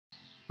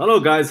Hello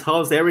guys,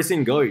 how's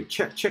everything going?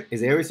 Check,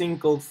 is everything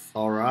goes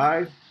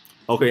alright?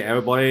 Okay,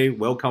 everybody,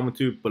 welcome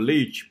to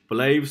Bleach,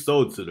 Brave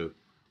Souls.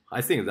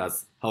 I think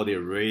that's how they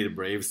read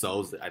Brave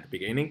Souls at the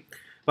beginning.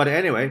 But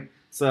anyway,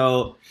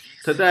 so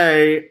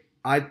today,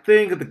 I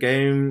think the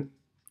game,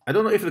 I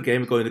don't know if the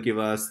game is going to give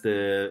us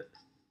the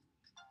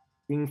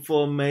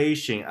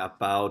information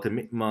about the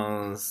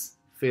mid-month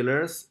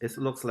fillers. It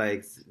looks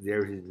like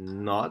there is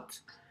not.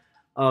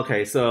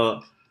 Okay,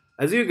 so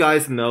as you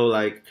guys know,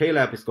 like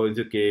KLab is going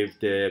to give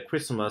the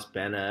Christmas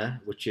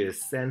banner, which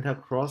is Santa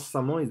Claus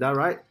Summon, is that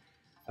right?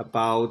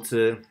 About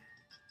the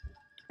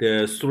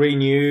three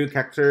new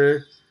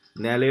character,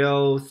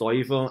 Nelio,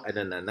 Soifon,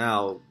 and then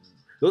now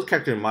those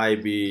characters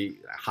might be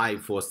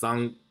hype for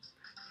some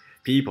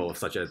people,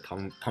 such as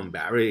Tom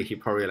Barry. He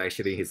probably like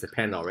shitting his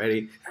pen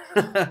already.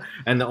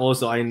 And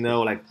also I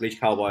know like Bleach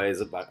Cowboy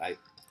is, but like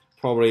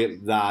probably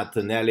that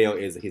Nelio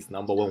is his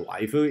number one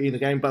waifu in the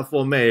game. But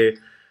for me,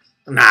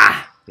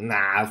 nah.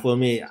 For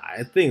me,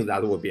 I think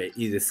that would be an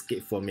easy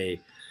skip for me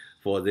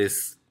for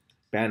this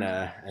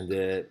banner.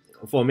 And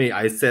for me,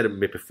 I said it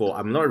before,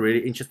 I'm not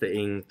really interested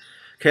in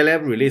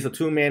KLab release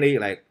too many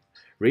like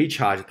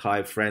recharge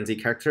type frenzy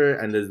character,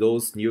 and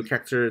those new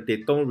characters they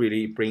don't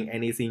really bring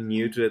anything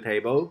new to the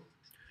table.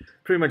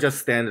 Pretty much just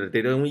standard.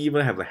 They don't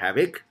even have a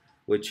Havoc,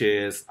 which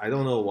is I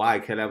don't know why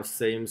KLab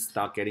seems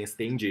start getting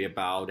stingy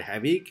about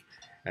Havoc,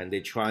 and they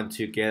trying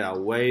to get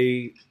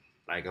away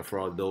like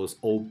from those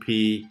OP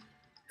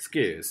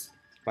skills.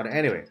 But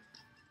anyway,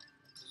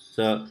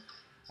 so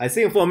I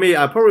think for me,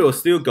 I probably will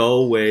still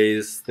go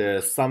with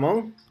the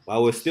summon. I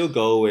will still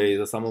go with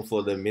the summon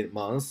for the mid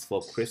months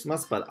for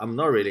Christmas, but I'm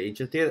not really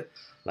interested.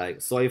 Like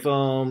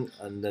Soifon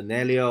and the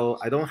Nelio,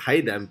 I don't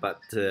hate them,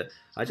 but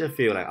I just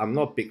feel like I'm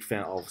not a big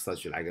fan of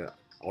such like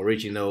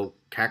original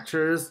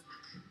characters.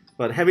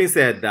 But having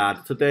said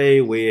that,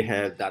 today we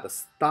have that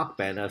Stark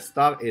banner.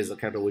 Stark is a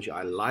character which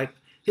I like.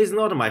 He's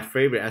not my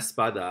favorite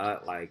Espada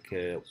like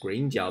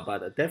Green Jiao,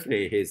 but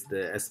definitely he's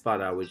the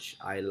Espada which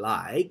I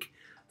like.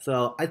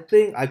 So I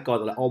think I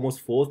got like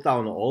almost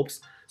 4,000 orbs.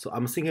 So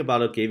I'm thinking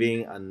about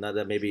giving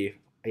another maybe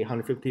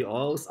 850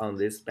 orbs on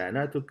this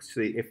banner to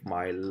see if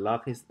my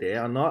luck is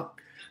there or not.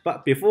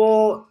 But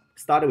before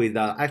starting with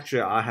that,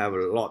 actually I have a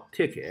lot of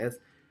tickets,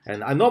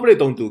 and I normally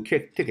don't do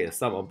ticket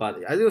summon,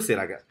 but I do say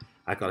like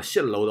I got a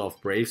shitload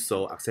of Brave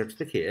Soul accept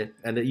ticket,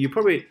 and you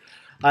probably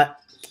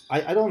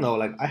I don't know,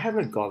 like I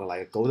haven't got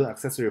like a golden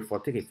accessory for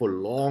ticket for a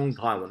long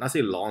time. When I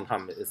say long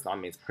time, it's not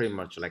means pretty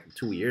much like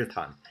 2 years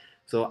time.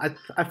 So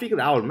I figured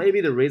out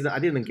maybe the reason I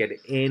didn't get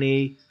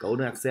any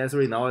golden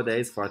accessory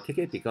nowadays for a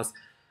ticket because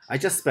I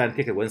just spend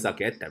ticket once I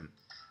get them.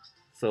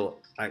 So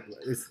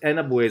it's end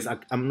up with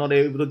I'm not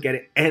able to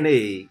get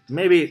any.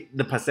 Maybe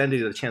the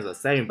percentage of the chance are the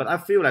same, but I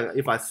feel like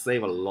if I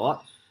save a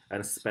lot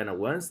and spend it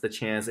once, the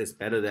chance is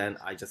better than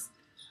I just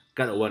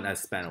got one and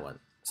spend one.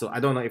 So I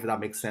don't know if that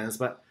makes sense,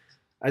 but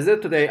as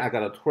of today, I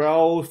got a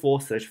 12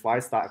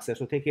 4/5-star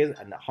accessory ticket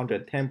and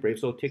 110 Brave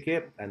Soul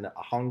ticket and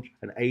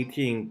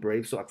 118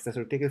 Brave Soul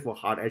accessory ticket for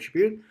hard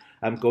attribute.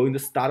 I'm going to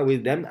start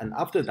with them, and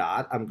after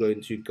that, I'm going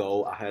to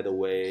go ahead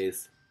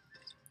with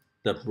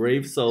the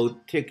Brave Soul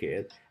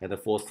ticket and the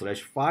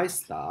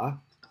 4/5-star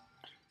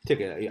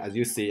ticket. As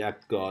you see, I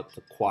got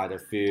quite a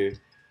few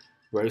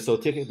Brave Soul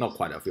tickets, not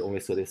quite a few, only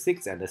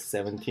 36, and the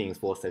 17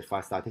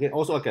 4/5-star ticket.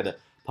 Also, I got a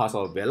Pass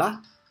of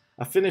Villa.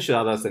 I finished the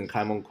other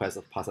Senkaimon quest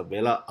of Pass of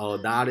Villa.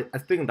 I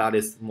think that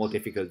is more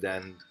difficult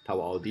than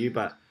Tower Ordeal,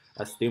 but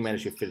I still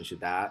managed to finish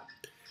that.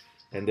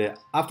 And then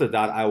after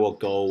that, I will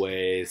go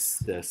with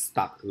the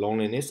Stuck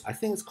Loneliness. I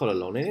think it's called a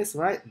Loneliness,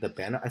 right? The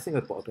banner. I think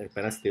the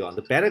banner's still on.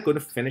 The banner going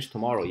to finish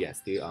tomorrow. Yeah,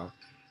 still on.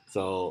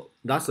 So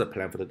that's the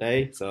plan for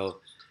today.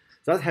 So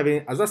that's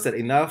having, as I said,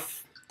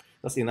 enough.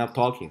 That's enough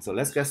talking. So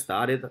let's get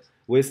started.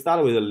 We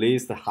start with the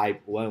least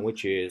hype one,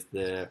 which is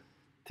the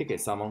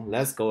ticket summon.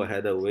 Let's go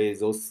ahead with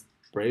those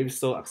Brave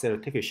Soul accessory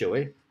ticket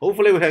showing.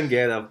 Hopefully we can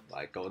get a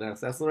like golden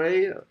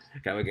accessory.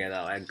 Can we get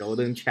a like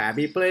golden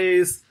Chappy,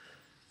 please?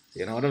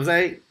 You know what I'm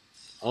saying?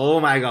 Oh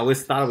my god, we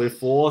start with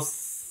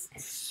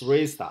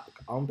 3-star.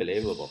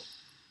 Unbelievable.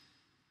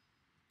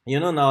 You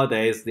know,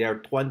 nowadays there are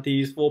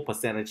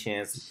 24%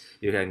 chance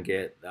you can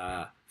get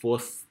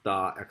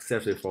 4-star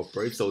accessory for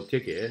Brave Soul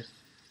ticket.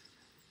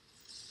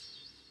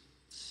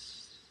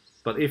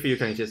 But if you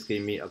can just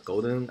give me a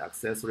golden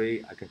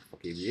accessory, I can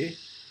forgive you.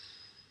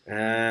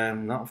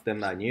 None of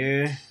them are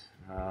new.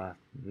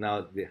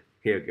 Now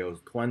here goes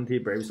 20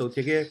 Brave Soul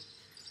ticket.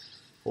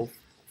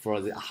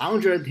 For the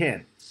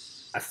 110.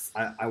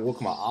 I work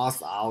my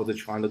ass out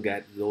trying to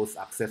get those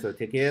accessory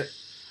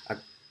tickets.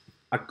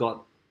 I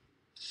got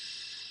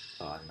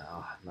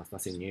no,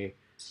 nothing new.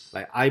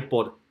 Like I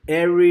bought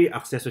every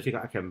accessory ticket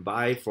I can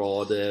buy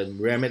for the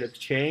Remedy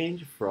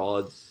Exchange,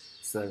 for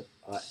the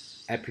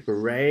Epic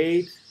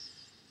Raid,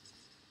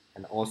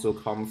 and also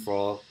come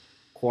for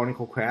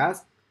Chronicle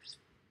Quest.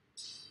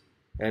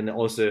 And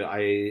also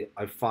I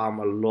farm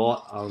a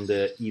lot on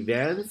the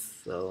events,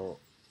 so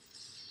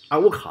I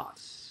work hard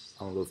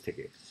on those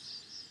tickets.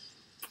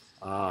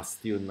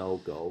 Still no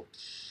go.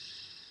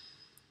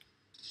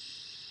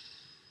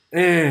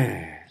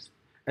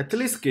 At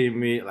least give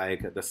me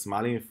like the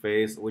smiling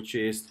face, which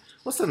is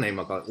what's the name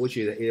of it? Which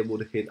is able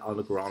to hit on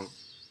the ground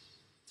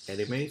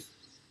enemies.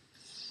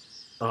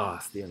 Ah,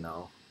 still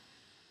no.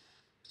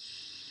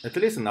 At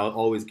least now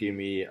always give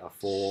me a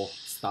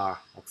 4-star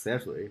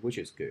accessory, which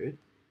is good.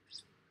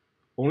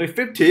 Only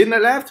 15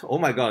 left. Oh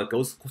my god, it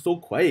goes so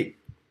quick.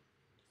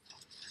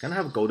 Can I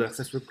have a gold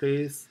accessory,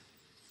 please?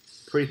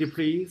 Pretty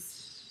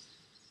please.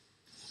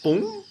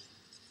 Boom.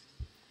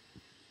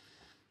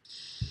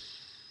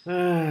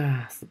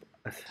 A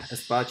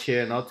spa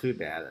chair, not too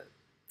bad.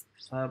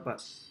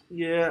 But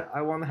yeah,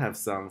 I want to have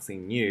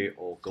something new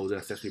or golden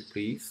accessory,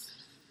 please.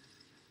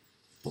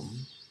 Boom.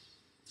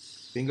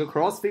 Finger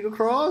cross, finger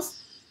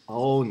cross.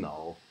 Oh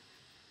no.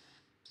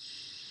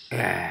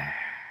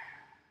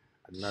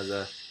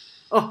 Another.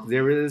 Oh,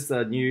 there is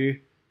a new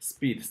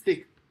speed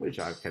stick, which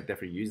I can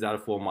definitely use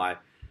that for my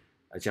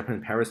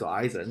Japanese Paris or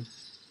Eisen.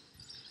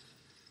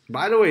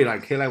 By the way,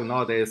 like KLab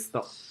nowadays,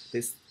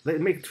 they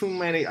make too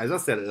many, as I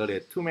said earlier,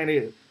 too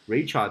many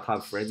recharge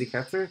type frenzy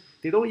capture.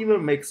 They don't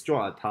even make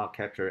strong attack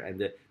capture,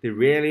 and they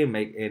rarely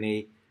make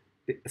any.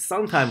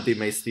 Sometimes they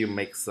may still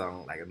make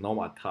some like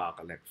normal attack,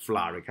 like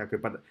flurry capture,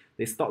 but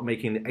they stop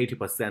making the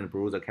 80%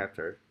 bruiser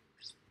capture.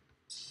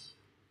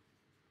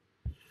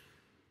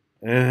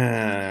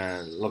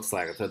 Looks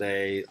like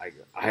today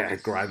I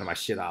grind my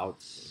shit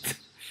out.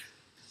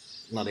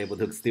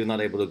 Still not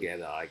able to get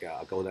like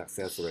a gold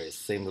accessory.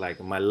 Seems like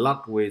my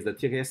luck with the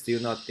ticket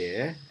still not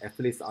there, at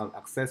least on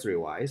accessory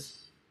wise.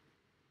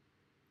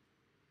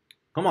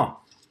 Come on,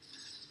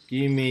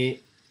 give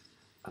me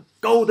a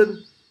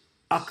golden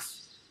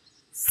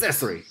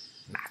accessory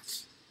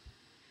match.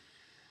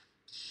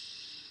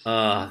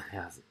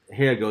 Yes.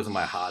 Here goes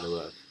my hard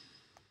work.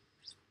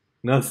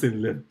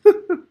 Nothing left.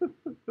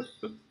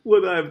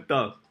 What I have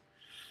done.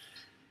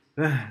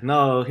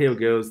 Now here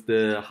goes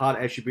the hard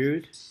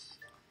attribute.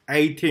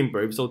 18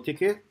 Brave Soul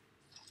ticket.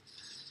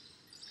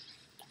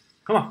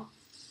 Come on.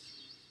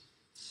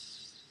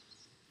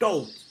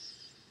 Gold.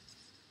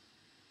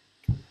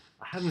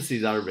 I haven't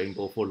seen that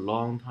rainbow for a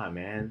long time,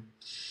 man.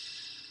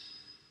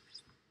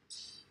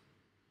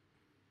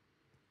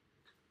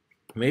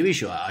 Maybe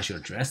I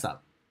should dress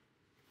up.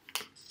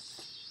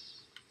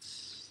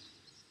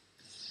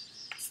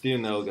 Still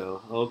no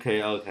go.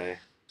 Okay.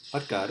 I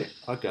got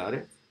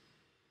it.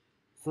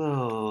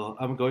 So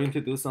I'm going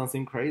to do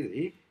something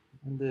crazy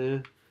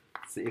and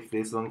see if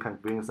this one can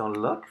bring some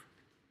luck.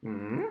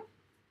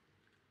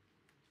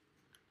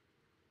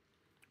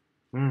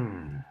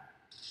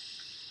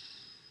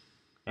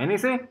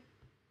 Anything?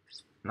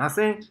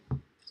 Nothing?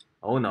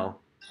 Oh no.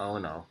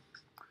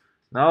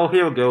 Now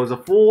here goes a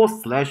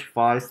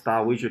 4/5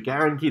 star, which you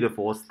guarantee the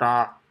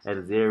 4-star,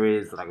 and there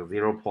is like a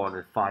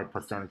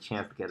 0.5%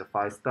 chance to get a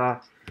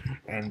 5-star.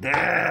 And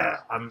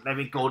there, let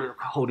me go to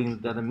holding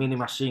the mini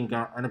machine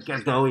gun and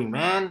get going,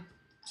 man.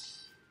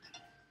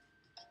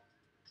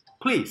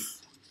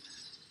 Please.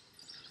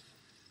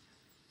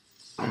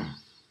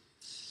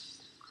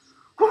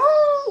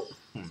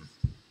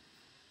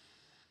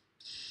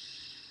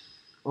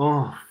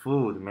 Oh,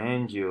 food,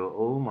 menu.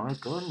 Oh my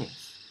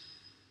goodness.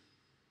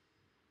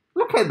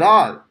 Look at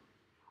that.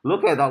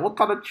 What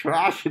kind of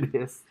trash it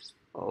is.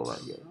 Oh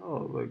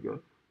my god.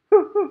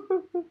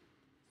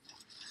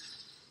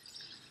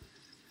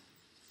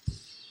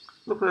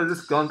 Look at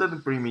this gun.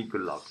 Doesn't bring me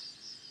good luck.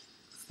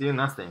 Still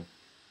nothing.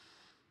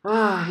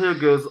 Here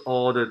goes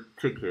all the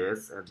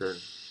tickets, and then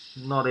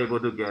not able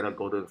to get a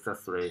golden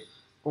accessory.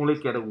 Only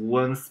get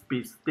one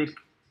speed stick,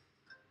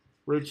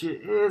 which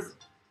is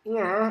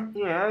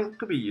it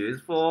could be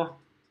useful.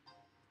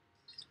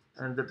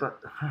 But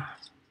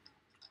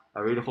I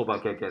really hope I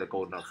can get a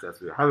golden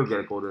accessory. I haven't get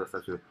a golden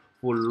accessory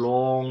for a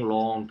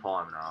long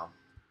time now.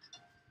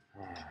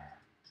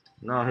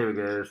 Now here we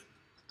go.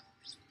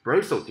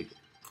 Brave Soul ticket.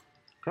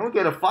 Can we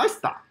get a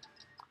 5-star?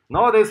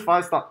 Nowadays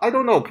 5-star. I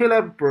don't know.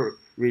 KLab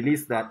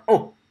released that.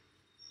 Oh,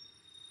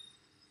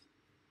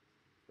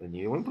 a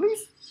new one,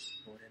 please.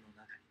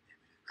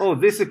 Oh,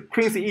 this is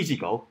Quincy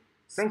Ichigo.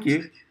 Thank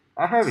you.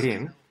 I have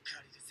him.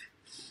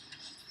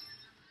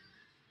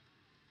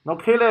 Now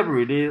KLab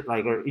really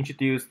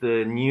introduced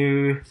the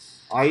new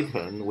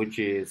item, which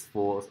is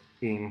for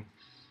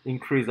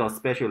increase our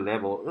special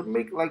level. It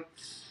make I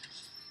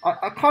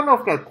kind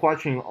of get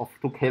question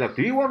to KLab.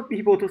 Do you want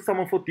people to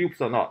summon for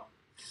dupes or not?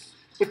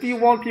 If you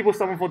want people to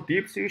summon for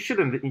dupes, you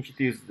shouldn't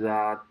introduce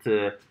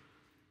that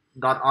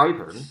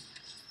item,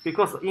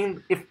 because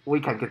if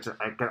we can get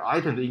an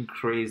item to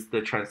increase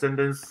the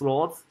transcendence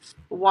slots,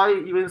 why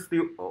even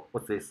still? Oh,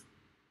 what's this?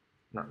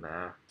 Not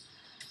there.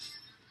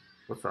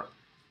 What's that?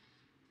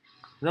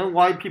 Then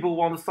why people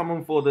want to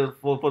summon for the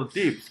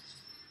dupes?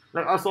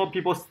 Like I saw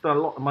people spend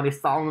a lot of money,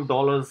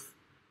 $1,000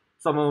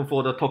 summon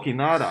for the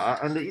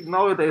Tokinada, and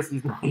nowadays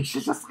it's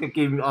just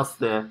giving us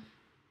the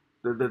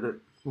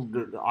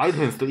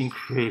items to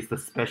increase the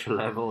special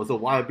level. So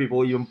why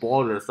people even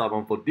bother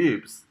summon for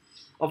dupes?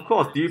 Of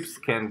course, dupes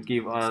can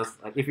give us,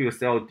 if you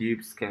sell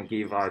dupes, can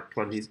give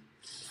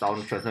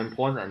 20,000 transcendent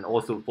points, and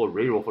also for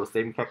reroll for the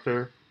same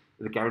character,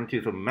 it's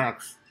guaranteed to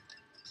max.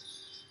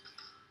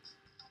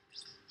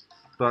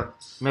 but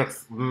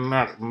max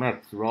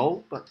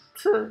roll, but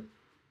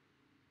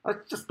I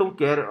just don't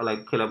get it.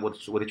 Like Caleb, what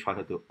are you trying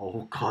to do?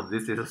 Oh god,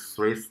 this is a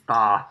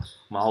 3-star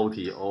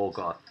multi. Oh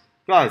god,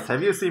 guys,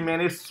 have you seen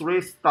many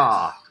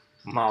 3-star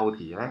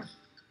multi? Right?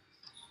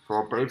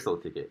 For a Brave Soul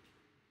ticket?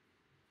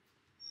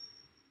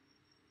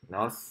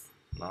 No,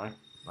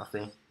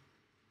 nothing.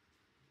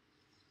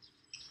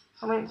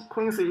 I mean,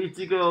 Quincy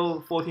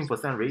Ichigo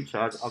 14%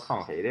 recharge. I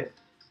can't hate it,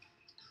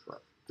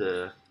 but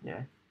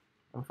yeah,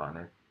 I'm fine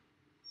then.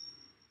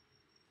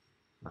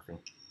 Nothing.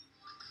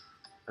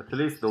 At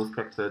least those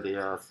characters, they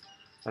are,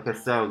 like I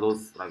said,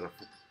 those like a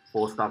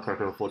 4-star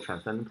character for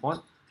transcendent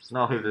point.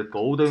 Now here's the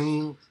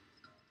golden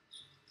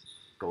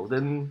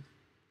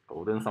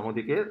summon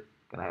ticket.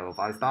 Can I have a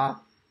 5-star?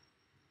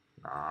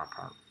 Nah, I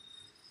can't.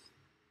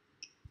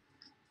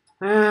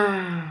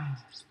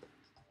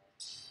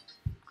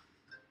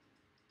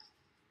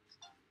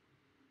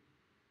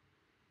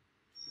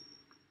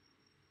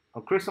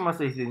 Christmas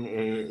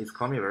is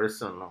coming very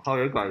soon. How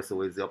are you guys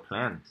with your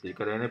plan? Do you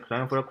got any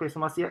plan for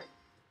Christmas yet?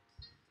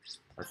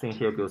 I think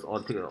here goes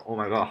all tickets. Oh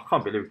my god, I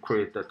can't believe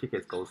the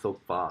tickets go so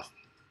fast.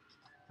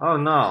 Oh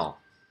no,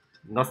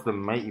 that's the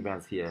main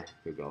events here.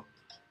 Here we go.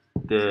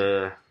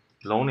 The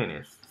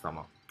loneliness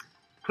summer.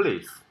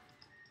 Please.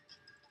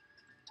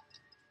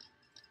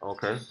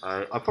 Okay,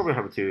 I probably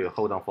have to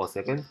hold on for a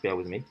second. Bear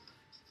with me.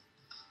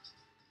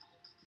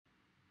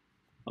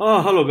 Oh,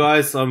 hello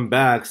guys, I'm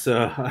back.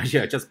 So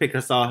yeah, I just picked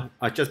up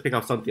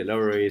some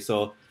delivery.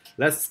 So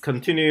let's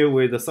continue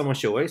with the summer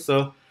show.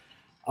 So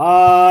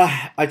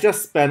I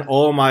just spent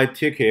all my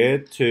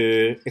ticket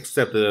to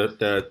except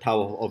the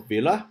Tower of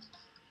Villa,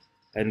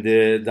 and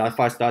that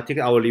 5-star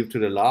ticket I will leave to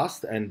the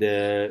last. And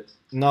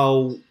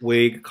now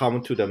we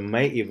come to the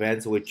main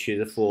event, which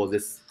is for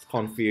this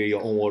configure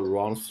your own world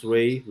round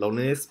 3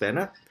 loneliness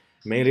banner.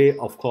 Mainly,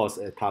 of course,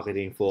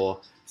 targeting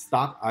for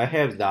stock. I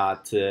have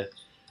that.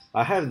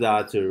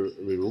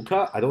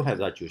 Riruka. I don't have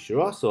that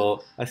Jushira,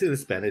 so I think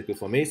this banner is good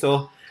for me.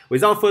 So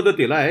without further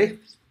delay,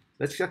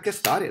 let's just get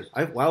started.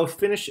 I'll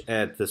finish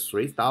at the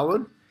 3-star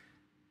one.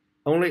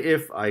 Only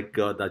if I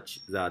got that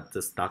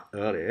stock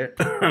earlier.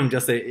 I'm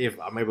just saying if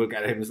I'm able to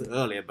get him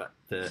earlier, but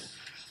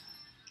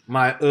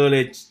my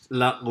early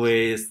luck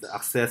with the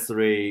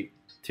accessory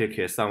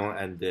ticket summon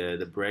and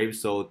the Brave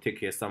Soul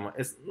ticket summon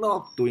is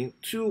not doing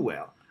too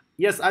well.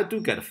 Yes, I do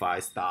get a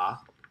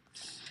 5-star,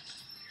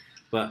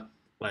 but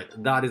like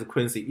that is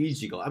Quincy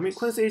Ichigo. I mean,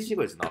 Quincy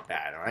Ichigo is not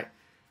bad, right?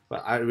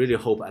 But I really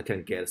hope I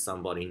can get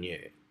somebody new.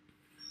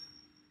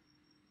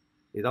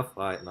 Is that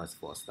 5? No, it's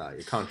 4-star.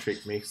 You can't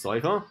trick me,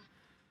 sorry, huh?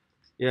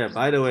 Yeah.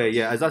 By the way,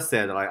 yeah, as I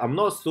said, like I'm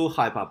not so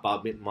hype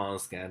about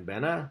mid-month scan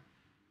banner.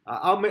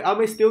 I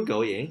may still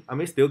go in.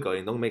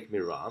 Don't make me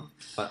wrong,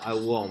 but I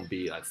won't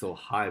be like so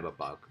hype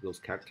about those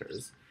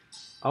characters.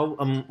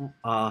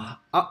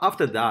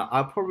 After that,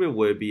 I probably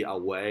will be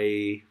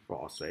away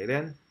for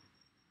Australian.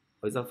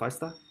 Oh, is that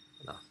 5-star?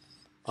 No.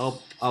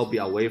 I'll be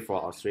away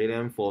for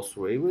Australian for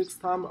 3 weeks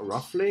time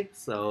roughly.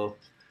 So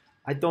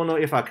I don't know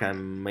if I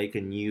can make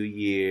a New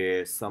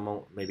Year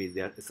summon. Maybe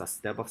there is a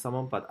step of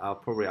summon, but I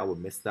will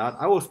miss that.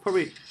 I will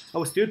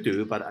still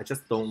do, but I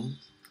just don't.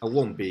 I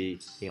won't be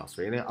in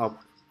Australia.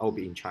 I'll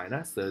be in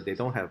China, so they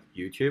don't have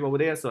YouTube over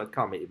there, so I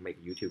can't make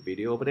a YouTube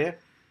video over there.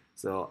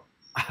 So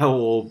I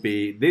will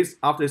be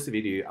after this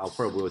video. I'll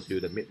probably do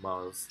the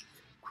mid-month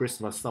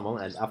Christmas summon,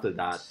 and after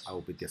that I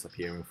will be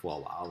disappearing for a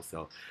while.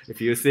 So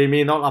if you see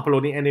me not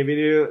uploading any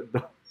video,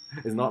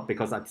 it's not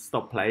because I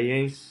stopped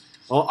playing,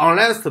 or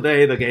unless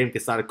today the game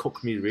decided to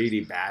cook me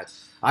really bad.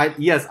 I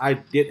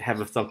did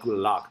have some good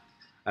luck,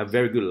 a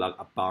very good luck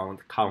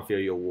about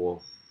configure your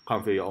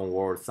own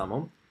world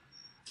summon.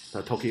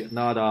 The Tokyo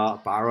Nada,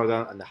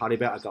 Baragon, and the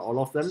Haribel, I got all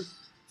of them.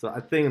 So I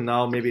think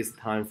now maybe it's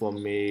time for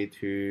me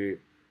to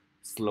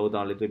slow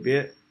down a little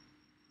bit,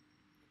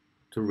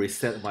 to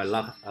reset my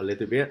luck a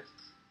little bit.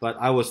 But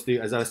I will still,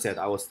 as I said,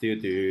 I will still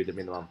do the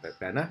minimum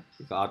banner,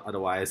 because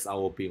otherwise I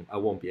won't be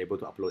able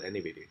to upload any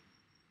video.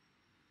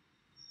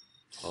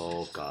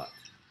 Oh god.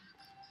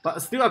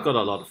 But still I got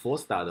a lot of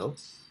 4-star though.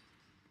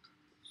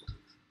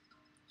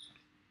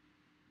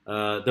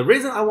 The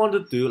reason I want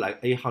to do like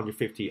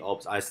 850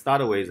 orbs, I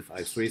started with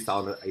like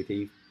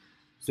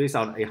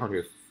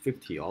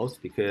 3,850 orbs,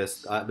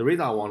 because the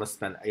reason I want to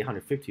spend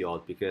 850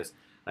 orbs, because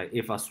like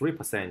if a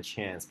 3%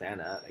 chance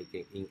banner,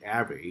 like in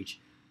average,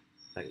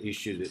 like you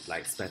should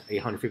like spend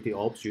 850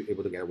 orbs, you're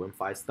able to get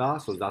 5-star.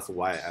 So that's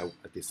why I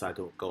decided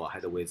to go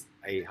ahead with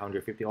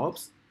 850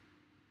 orbs.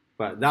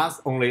 But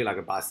that's only like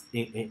about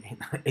in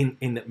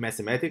the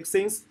mathematics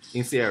things.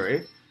 In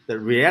theory, the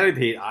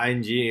reality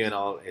ING,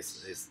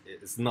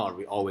 it's not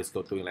we always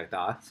go doing like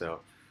that.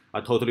 So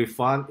I'm totally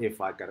fine if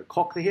I get a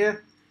cocked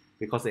here,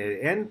 because at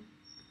the end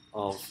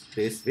of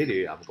this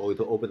video, I'm going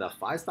to open a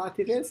 5-star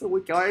ticket, so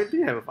we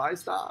guarantee have a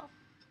 5-star.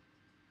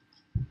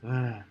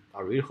 I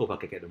really hope I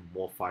can get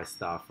more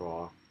 5-star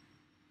for.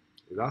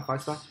 Is that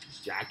 5-star?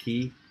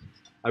 Jackie.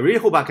 I really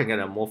hope I can get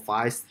a more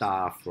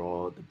 5-star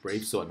for the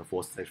Brave Soul and the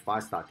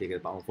 4/5-star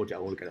ticket, but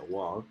unfortunately I only get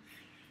 1.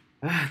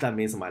 That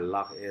means my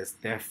luck is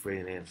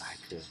definitely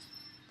like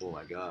Oh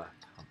my god,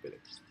 can't believe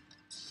it.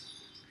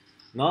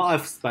 Now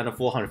I've spent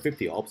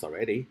 450 orbs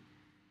already,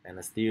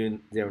 and still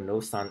there are no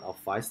sign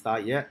of 5-star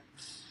yet.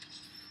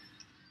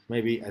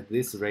 Maybe at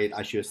this rate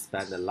I should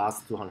spend the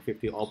last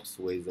 250 orbs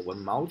with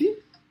one multi.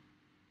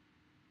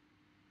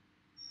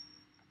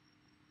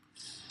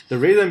 The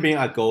reason being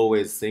I go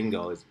with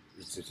single is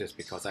just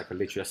because I could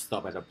literally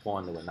stop at a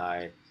point when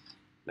I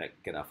like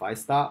get a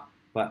 5-star.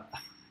 But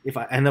if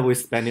I end up with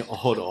spending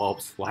all the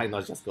orbs, why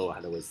not just go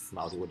ahead with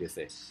multi? What do you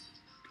say?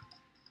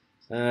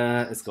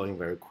 It's going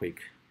very quick.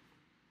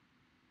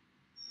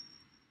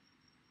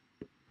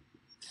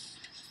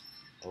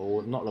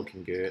 Oh, not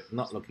looking good.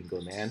 Not looking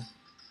good, man.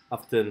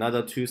 After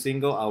another 2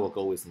 single, I will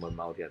go with one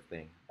multi, I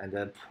think. And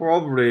then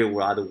probably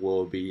rather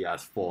will be a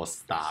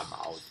 4-star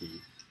multi.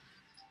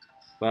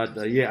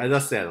 But yeah, as I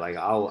said, like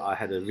I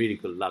had a really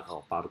good luck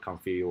about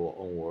configure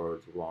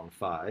onwards round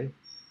 5.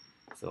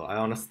 So I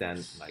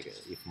understand like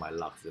if my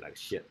luck is like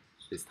shit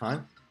this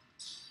time.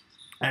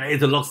 And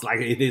it looks like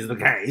it is the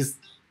case.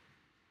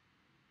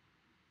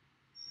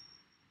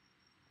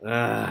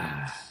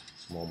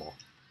 More.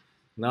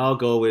 Now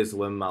go with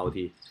one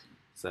multi.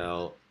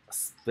 So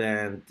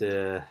spend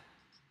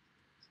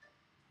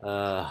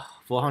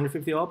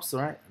 450 orbs,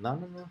 right?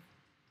 No.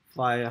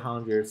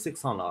 500,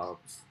 600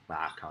 orbs. Nah,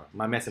 I can't.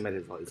 My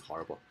mathematics is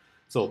horrible.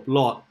 So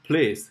Lord,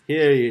 please,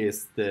 here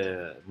is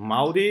the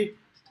multi.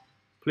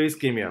 Please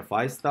give me a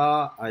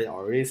 5-star. I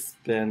already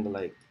spent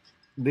like,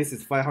 this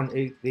is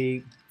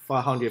 550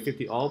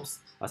 orbs.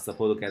 I'm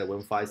supposed to get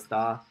 1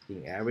 5-star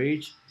in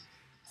average.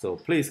 So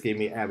please give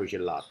me average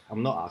luck.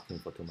 I'm not asking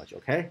for too much,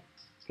 okay?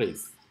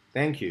 Please.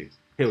 Thank you.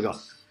 Here we go.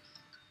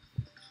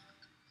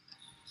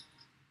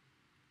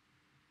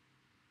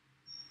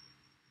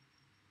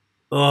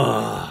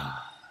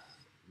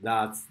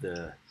 That's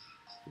the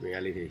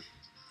reality.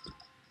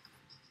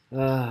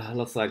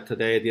 Looks like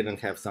today didn't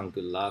have some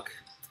good luck.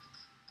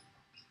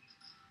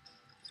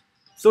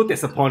 So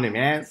disappointed,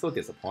 man. So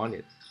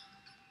disappointed.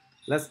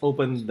 Let's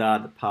open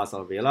that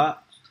Paso Villa.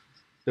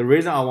 The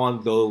reason I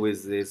want to go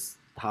with this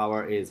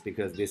tower is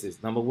because this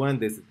is number 1,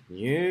 this is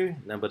new.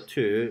 Number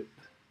 2,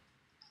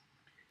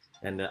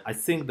 and I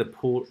think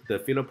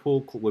the filler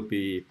pool would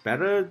be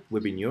better,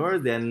 would be newer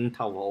than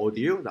Tower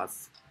Audio.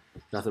 That's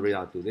the reason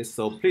I do this.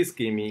 So please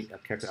give me a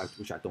character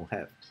which I don't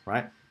have,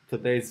 right?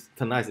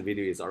 Tonight's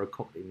video is already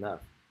cooked enough.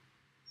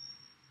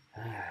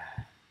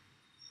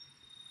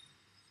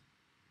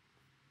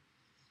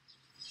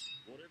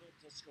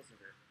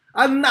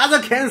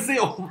 Another Kenzie!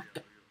 Oh my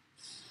god.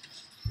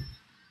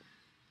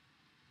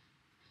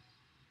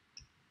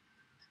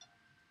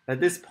 At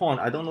this point,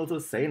 I don't know what to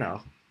say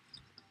now.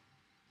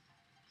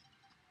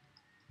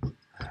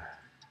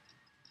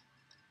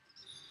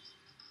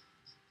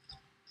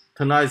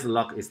 Tonight's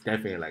luck is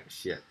definitely like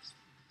shit.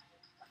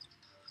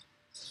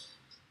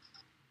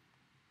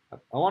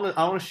 I want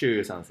to show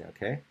you something,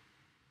 okay?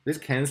 This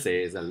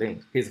Kenzie is a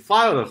link. He's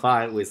 5 out of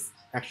 5 with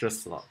extra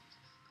slot.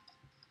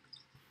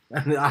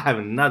 And I have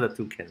another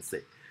 2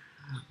 Kenzie.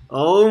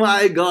 Oh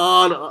my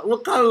god,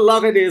 what kind of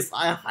luck it is?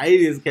 I hate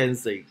this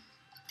Kenzie.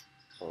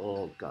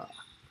 Oh god.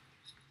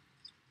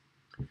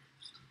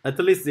 At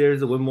least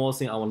there's one more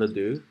thing I want to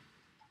do.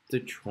 To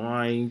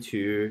try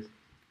to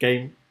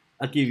game.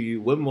 I'll give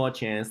you one more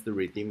chance to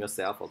redeem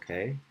yourself,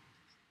 okay?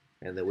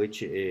 And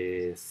which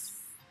is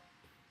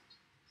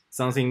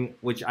something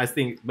which I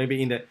think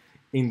maybe in the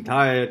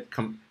entire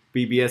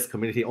BBS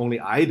community only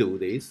I do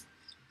this.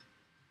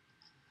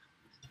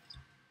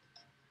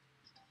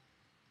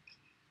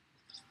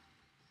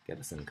 Get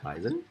a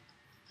Senkaizen.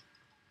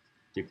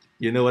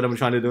 You know what I'm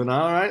trying to do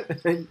now, right?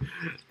 Did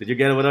you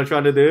get what I'm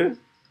trying to do?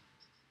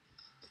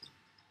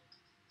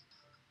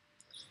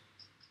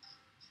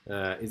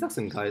 Is that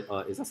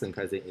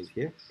Senkaizen is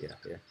here?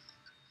 Yeah.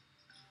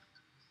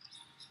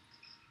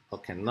 Oh,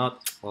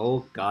 cannot.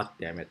 Oh, god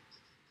damn it.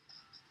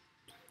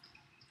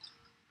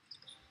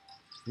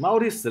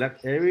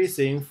 Multi-select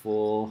everything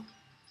for...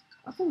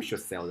 I probably should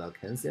sell that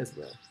Kenzie as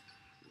well.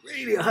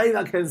 Really hate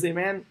that Kenzie,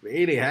 man.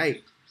 Really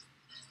hate.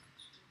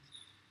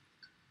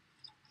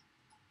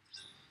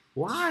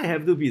 Why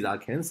have to be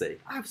that Kenzie?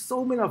 I have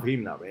so many of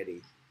him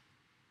already.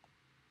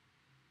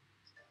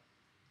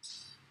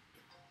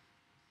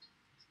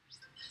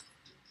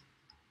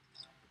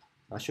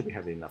 I should be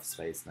having enough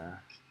space now.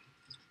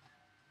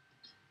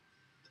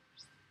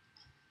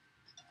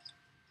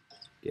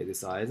 Get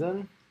this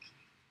Eisen.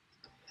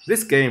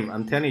 This game,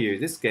 I'm telling you,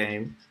 this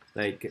game,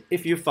 like,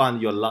 if you find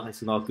your luck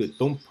is not good,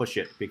 don't push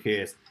it,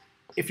 because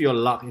if your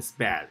luck is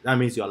bad, that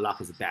means your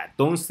luck is bad.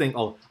 Don't think,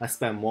 oh, I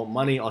spend more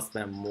money or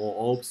spend more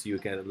orbs, you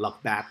get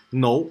luck back.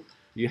 No,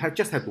 you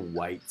just have to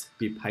wait,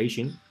 be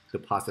patient to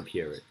pass the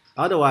period.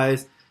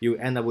 Otherwise, you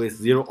end up with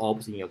 0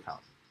 orbs in your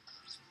account.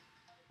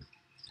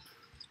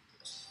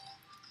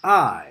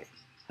 I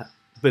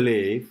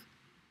believe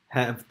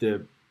have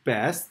the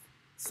best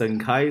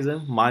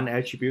Senkaizen mind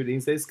attribute in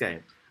this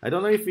game. I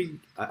don't know if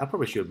I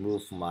probably should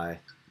move my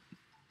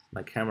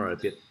camera a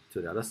bit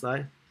to the other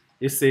side.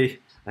 You see,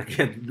 I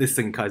get this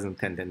Senkaizen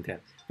 10-10-10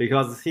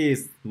 because he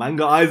is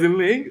Manga Aizen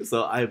Link,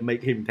 so I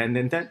make him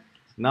 10-10-10.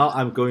 Now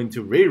I'm going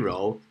to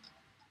reroll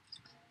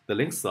the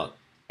link slot.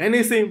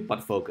 Anything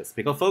but focus,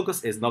 because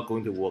focus is not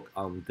going to work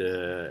on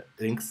the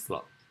link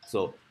slot.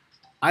 So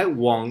I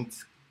want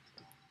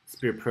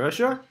spirit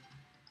pressure,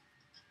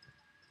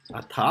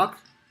 attack,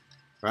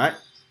 right?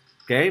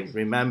 Game,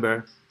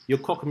 remember, you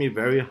cooked me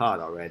very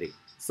hard already.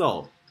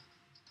 So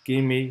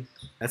give me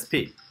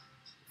SP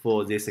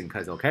for this in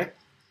case, okay?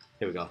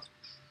 Here we go.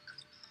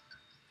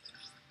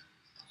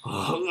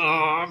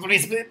 Oh,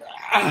 please, please.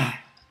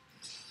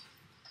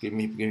 Give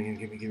me.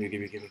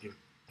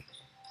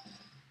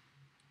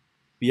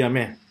 Be a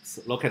man.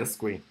 Look at the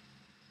screen.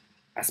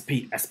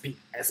 SP.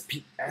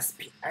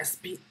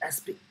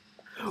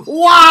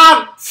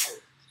 What?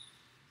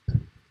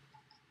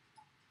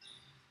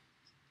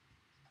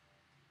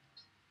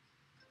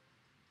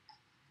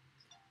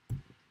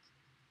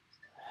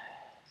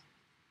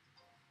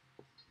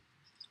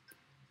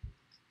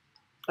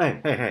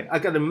 Hey. I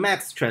got the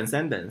max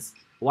transcendence.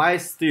 Why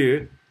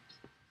still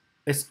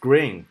it's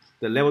green?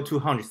 The level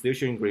 200 still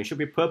showing green. Should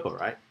be purple,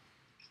 right?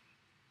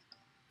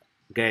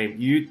 Game,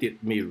 you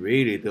did me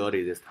really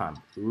dirty this time.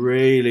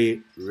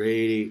 Really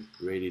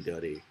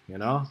dirty, you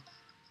know?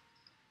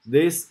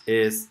 This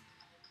is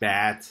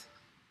bad.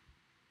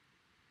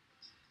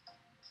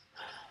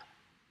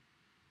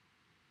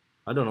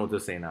 I don't know what to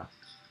say now.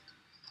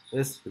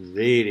 It's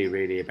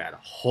really bad.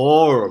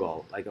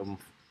 Horrible. Like,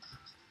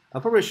 I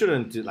probably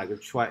shouldn't do,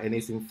 like, try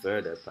anything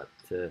further, but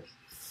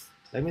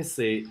let me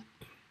see.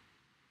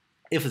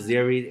 If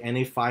there is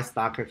any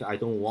 5-star character I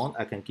don't want,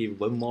 I can give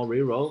one more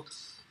reroll.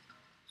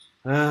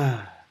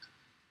 Some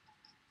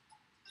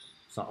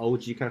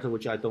OG character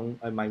which I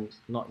might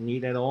not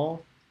need at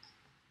all.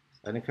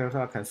 Any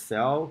character I can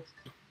sell,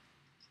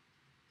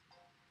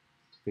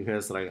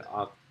 because like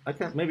I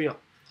can maybe,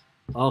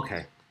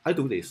 okay, I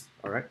do this,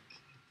 all right.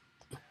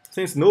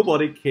 Since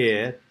nobody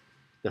cared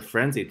the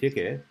frenzy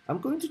ticket, I'm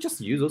going to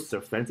just use those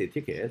frenzy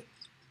tickets.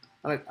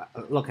 Like,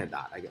 look at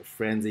that, like a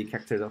frenzy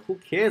character. Who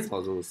cares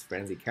about those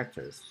frenzy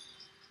characters?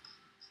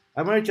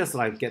 I might just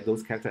like get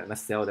those characters and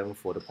sell them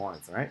for the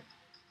points, right?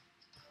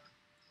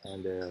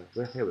 And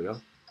well, here we go.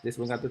 This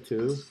one got the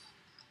 2.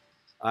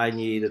 I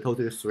need a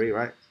total of 3,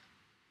 right?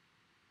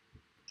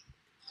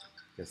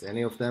 Because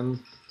any of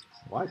them.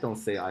 Why don't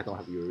say I don't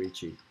have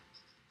Yorichi?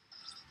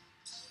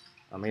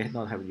 I may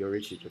not have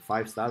Yorichi, the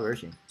 5-star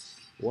version.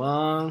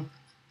 1.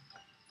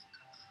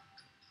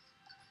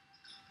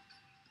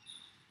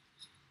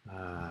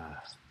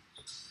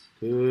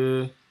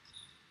 2.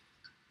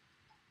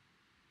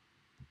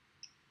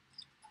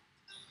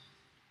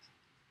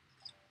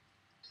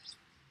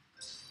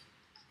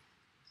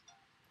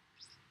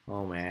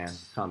 Oh man,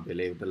 can't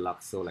believe the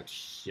luck so like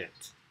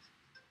shit.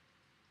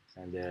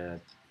 And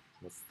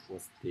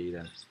what's the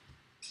then?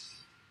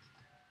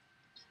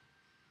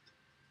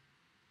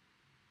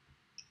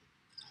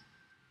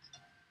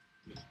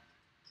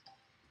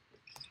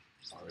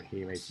 Or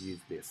he may use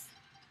this.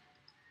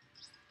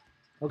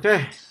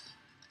 Okay.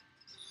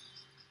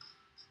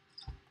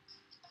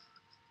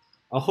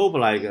 I hope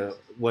like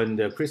when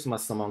the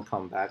Christmas summon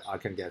come back, I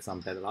can get some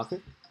better luck.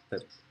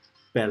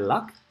 Better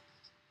luck.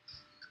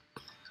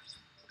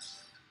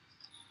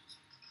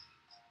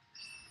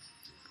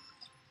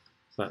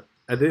 But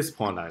at this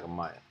point, like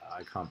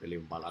I can't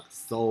believe my luck is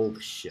so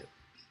shit.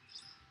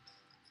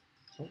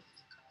 Oh.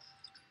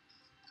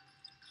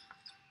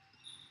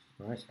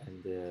 Right,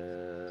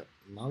 and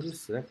multi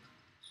select.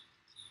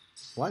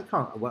 Why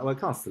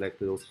can't select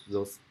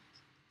those?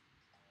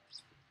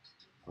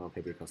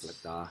 Okay, because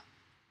like that.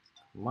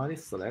 Multi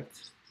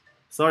select.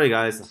 Sorry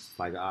guys,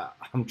 like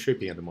I'm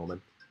tripping at the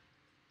moment.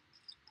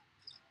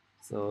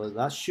 So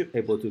that should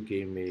able to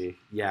give me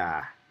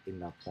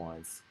enough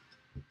points.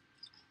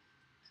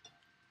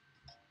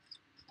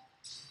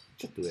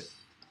 Should do it.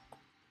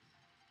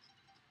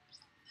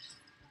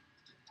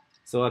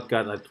 So I've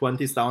got like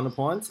 20,000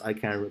 points. I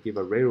can give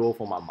a reroll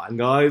for my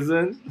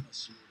Mangaisen.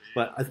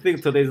 But I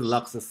think today's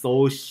luck is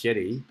so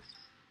shitty.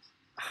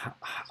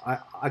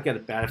 I get a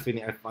bad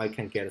feeling if I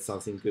can get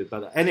something good.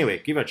 But anyway,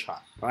 give it a try,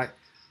 right?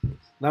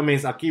 That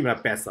means I give my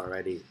best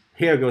already.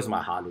 Here goes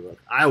my hard work.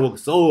 I work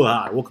so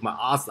hard, work my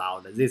ass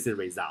out, and this is the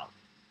result.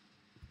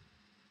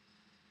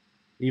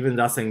 Even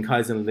that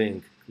Senkaisen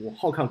Link,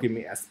 how come give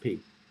me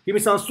SP? Give me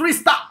some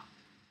 3-star!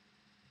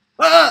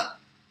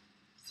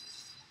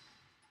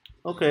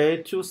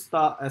 Okay,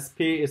 2-star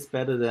SP is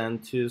better than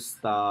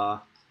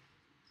 2-star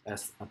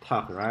as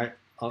attack, right?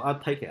 Oh, I'll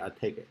take it. I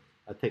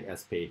take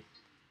SP.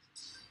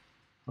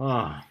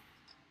 Well,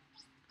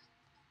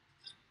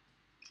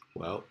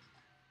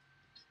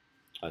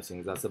 I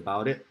think that's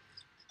about it.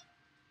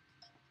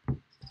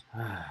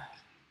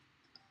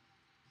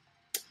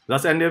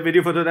 Let's end the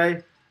video for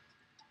today.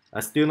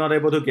 I'm still not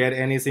able to get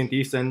anything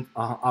decent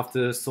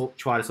after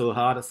try so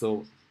hard.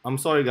 So I'm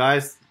sorry,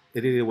 guys.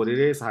 It is what it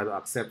is. I have to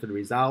accept the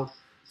result.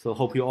 So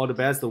hope you all the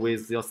best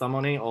with your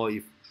summoning, or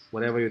if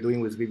whatever you're doing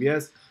with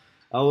BBS.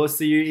 I will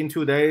see you in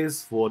 2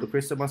 days for the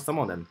Christmas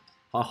summon.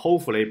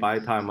 Hopefully by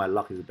the time my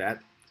luck is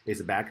back.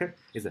 It's back. I'll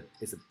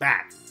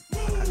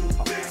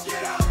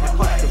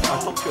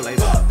talk to you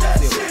later.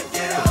 See you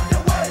later.